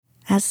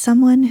As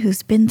someone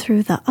who's been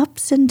through the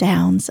ups and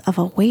downs of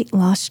a weight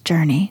loss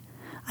journey,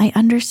 I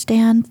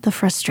understand the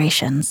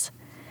frustrations.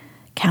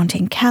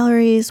 Counting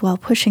calories while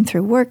pushing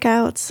through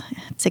workouts,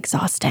 it's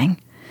exhausting.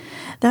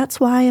 That's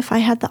why if I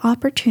had the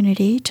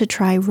opportunity to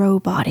try Row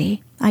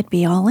Body, I'd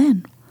be all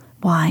in.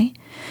 Why?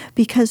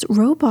 Because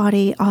Row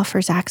Body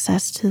offers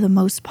access to the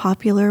most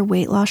popular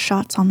weight loss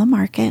shots on the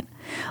market,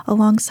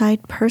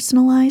 alongside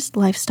personalized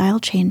lifestyle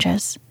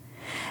changes.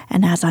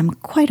 And as I'm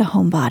quite a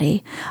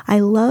homebody, I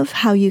love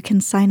how you can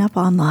sign up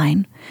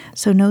online.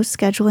 So no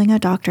scheduling a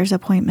doctor's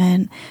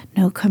appointment,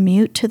 no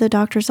commute to the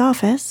doctor's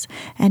office,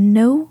 and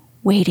no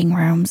waiting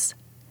rooms.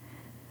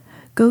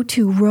 Go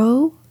to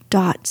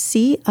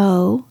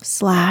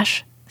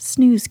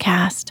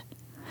row.co/snoozecast.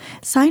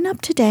 Sign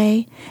up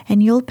today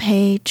and you'll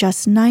pay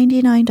just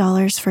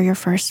 $99 for your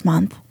first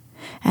month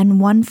and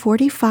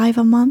 $145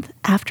 a month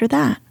after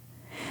that.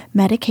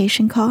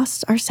 Medication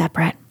costs are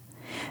separate.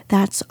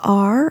 That's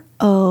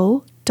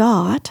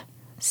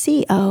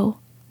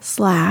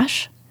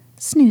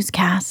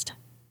ro.co/snoozecast.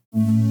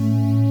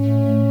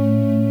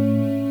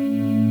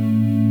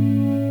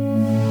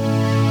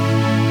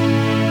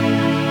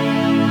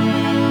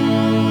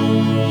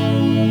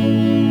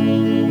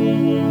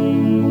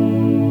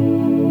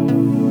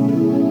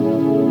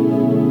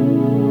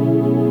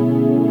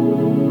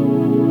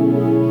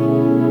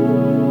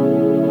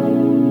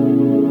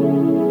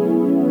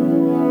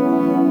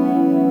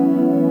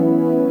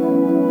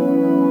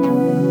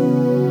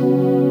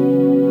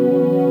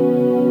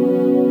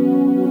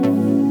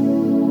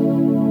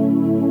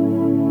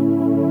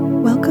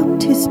 Welcome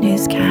to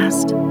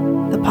Snoozecast,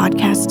 the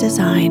podcast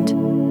designed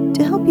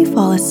to help you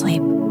fall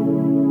asleep.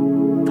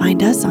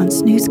 Find us on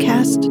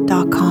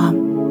snoozecast.com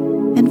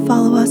and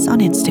follow us on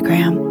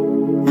Instagram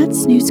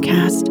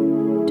 @snoozecast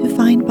to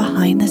find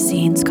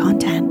behind-the-scenes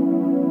content.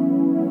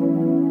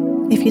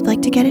 If you'd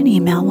like to get an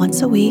email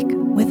once a week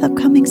with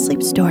upcoming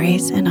sleep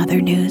stories and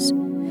other news,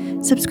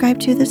 subscribe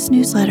to the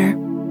Snoozeletter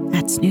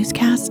at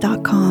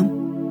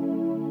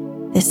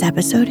snoozecast.com. This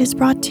episode is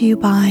brought to you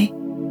by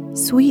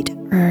Sweet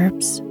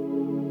Herbs.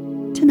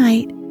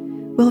 Tonight,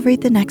 we'll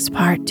read the next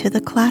part to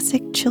the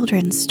classic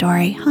children's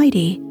story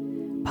Heidi,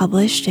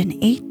 published in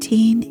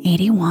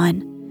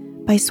 1881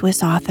 by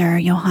Swiss author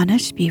Johanna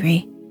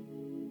Spiri.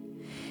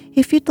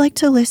 If you'd like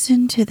to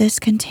listen to this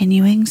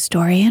continuing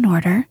story in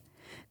order,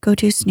 go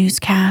to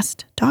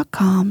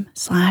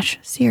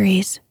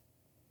snoozecast.com/series.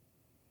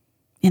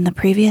 In the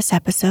previous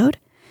episode,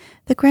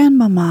 the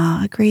grandmama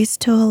agrees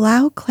to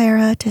allow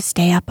Clara to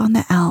stay up on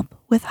the Alp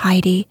with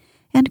Heidi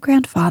and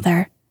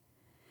grandfather.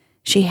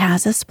 She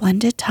has a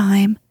splendid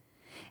time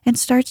and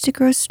starts to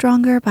grow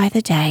stronger by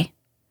the day.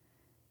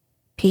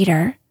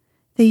 Peter,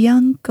 the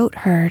young goat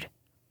herd,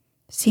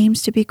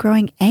 seems to be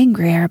growing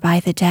angrier by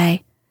the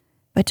day,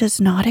 but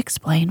does not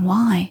explain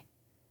why.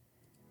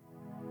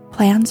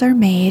 Plans are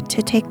made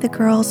to take the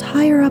girls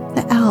higher up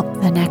the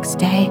Alp the next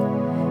day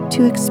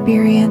to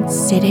experience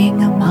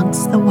sitting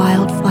amongst the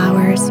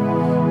wildflowers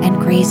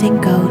and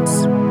grazing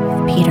goats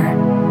with Peter.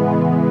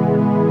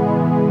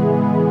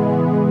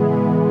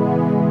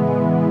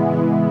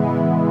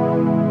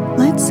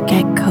 Let's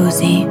get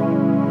cozy.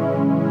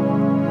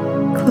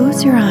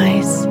 Close your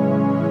eyes.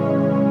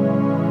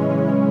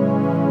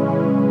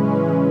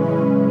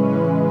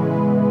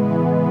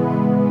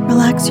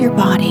 Relax your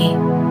body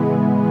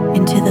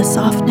into the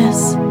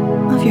softness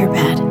of your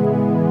bed.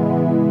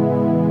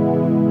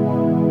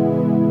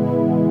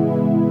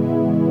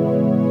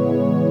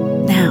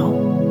 Now,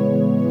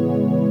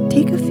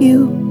 take a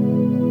few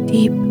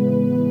deep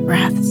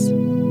breaths.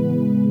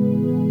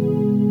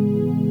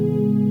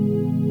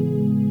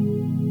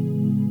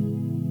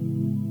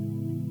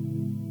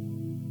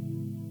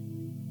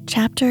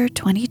 Chapter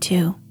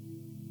 22.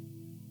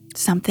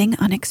 Something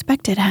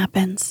unexpected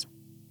happens.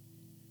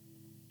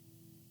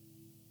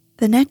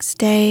 The next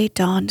day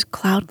dawned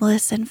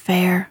cloudless and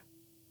fair.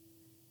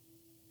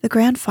 The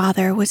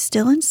grandfather was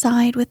still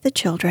inside with the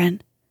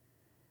children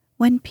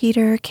when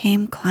Peter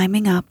came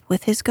climbing up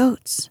with his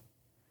goats.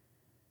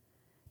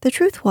 The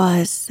truth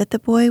was that the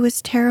boy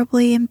was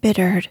terribly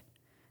embittered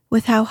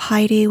with how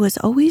Heidi was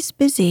always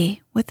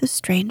busy with the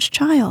strange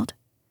child.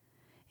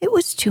 It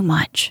was too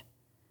much.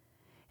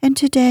 And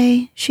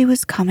today she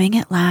was coming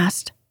at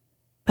last,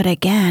 but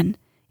again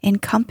in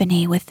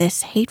company with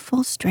this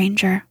hateful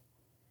stranger.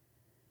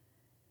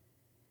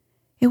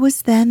 It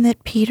was then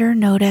that Peter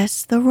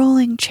noticed the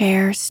rolling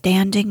chair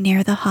standing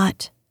near the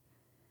hut.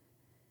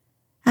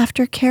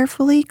 After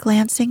carefully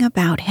glancing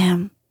about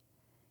him,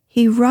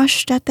 he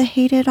rushed at the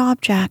hated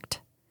object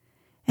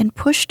and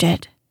pushed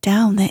it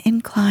down the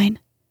incline.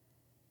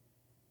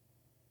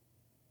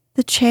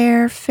 The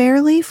chair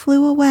fairly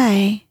flew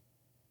away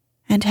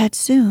and had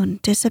soon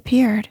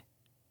disappeared.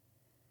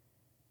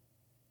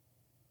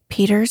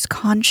 Peter's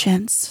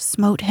conscience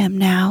smote him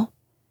now,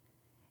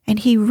 and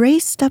he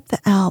raced up the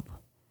Alp,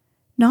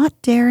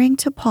 not daring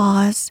to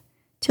pause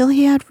till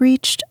he had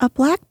reached a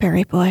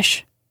blackberry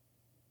bush.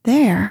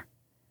 There,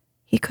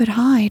 he could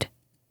hide.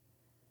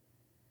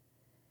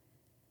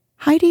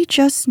 Heidi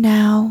just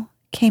now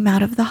came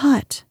out of the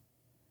hut,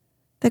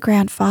 The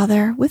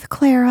grandfather with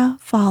Clara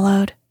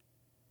followed.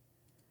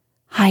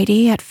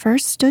 Heidi at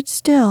first stood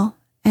still,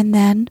 and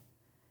then,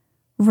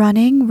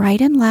 running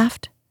right and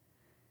left,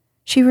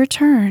 she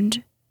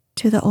returned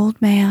to the old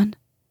man.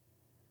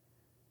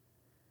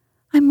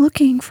 "I'm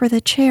looking for the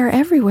chair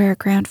everywhere,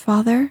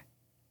 grandfather.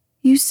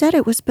 You said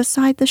it was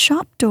beside the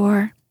shop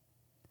door,"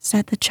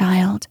 said the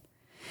child,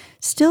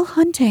 still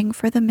hunting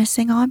for the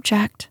missing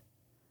object.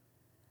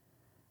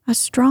 A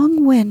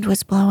strong wind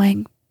was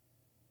blowing.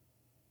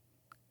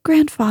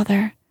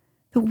 "Grandfather,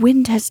 the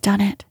wind has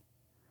done it.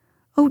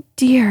 Oh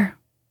dear."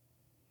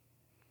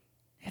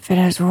 "If it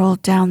has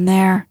rolled down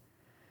there,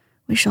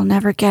 we shall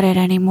never get it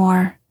any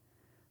more,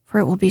 for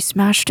it will be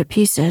smashed to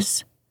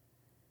pieces,"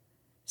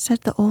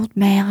 said the old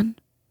man,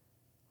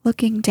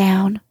 looking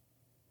down.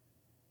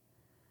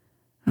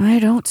 "I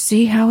don't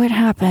see how it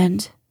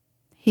happened,"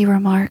 he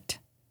remarked.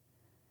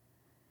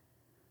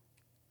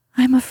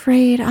 "I'm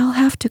afraid I'll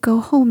have to go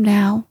home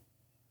now.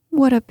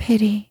 What a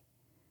pity,"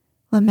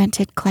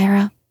 lamented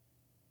Clara.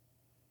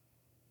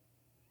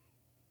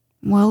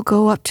 "We'll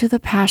go up to the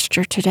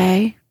pasture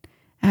today,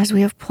 as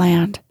we have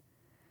planned.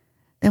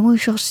 Then we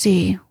shall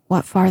see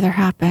what farther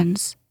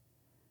happens."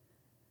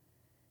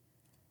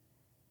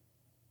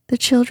 The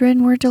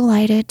children were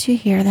delighted to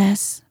hear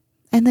this,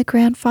 and the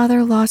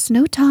grandfather lost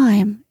no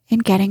time in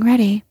getting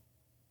ready.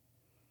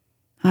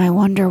 "I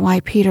wonder why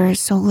Peter is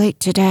so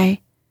late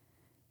today,"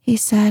 he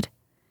said,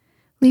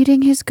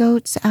 leading his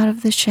goats out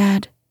of the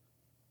shed.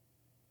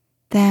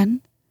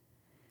 Then,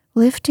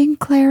 lifting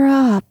Clara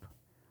up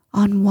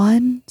on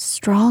one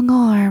strong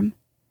arm,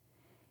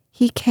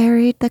 he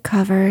carried the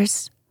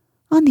covers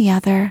on the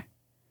other.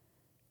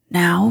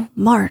 "Now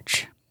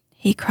march,"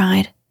 he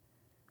cried.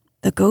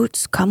 "The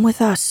goats come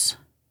with us."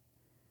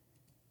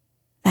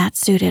 That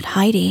suited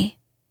Heidi,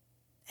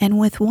 and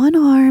with one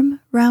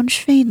arm round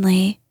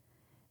Schweinli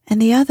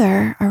and the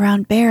other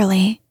around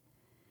Barely,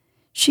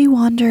 she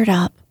wandered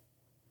up.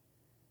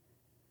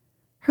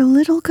 Her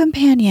little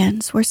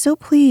companions were so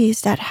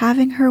pleased at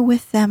having her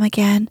with them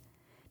again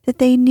that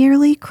they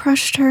nearly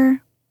crushed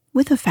her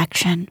with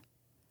affection.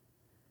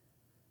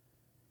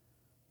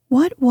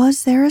 What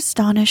was their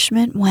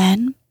astonishment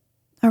when,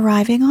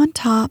 arriving on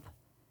top,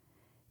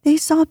 they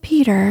saw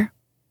Peter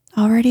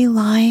already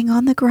lying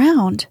on the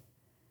ground,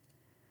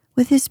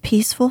 with his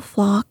peaceful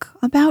flock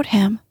about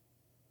him.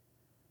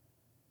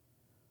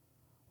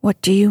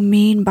 "What do you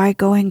mean by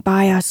going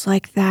by us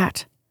like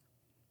that?"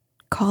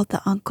 called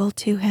the uncle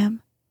to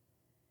him.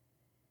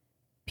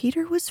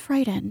 Peter was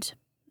frightened,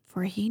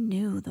 for he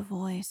knew the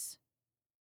voice.